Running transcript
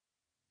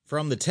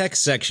From the tech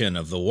section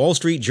of the Wall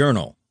Street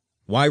Journal,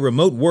 Why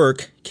Remote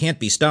Work Can't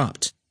Be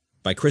Stopped,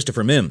 by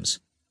Christopher Mims.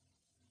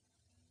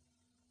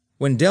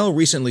 When Dell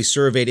recently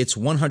surveyed its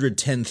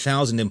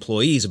 110,000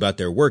 employees about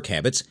their work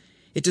habits,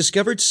 it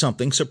discovered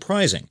something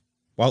surprising.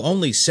 While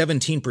only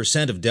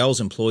 17% of Dell's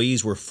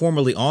employees were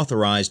formally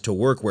authorized to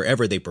work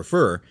wherever they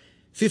prefer,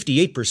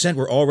 58%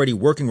 were already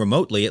working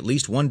remotely at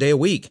least one day a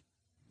week.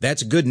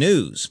 That's good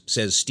news,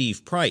 says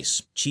Steve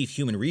Price, Chief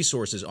Human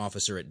Resources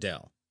Officer at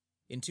Dell.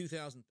 In 2000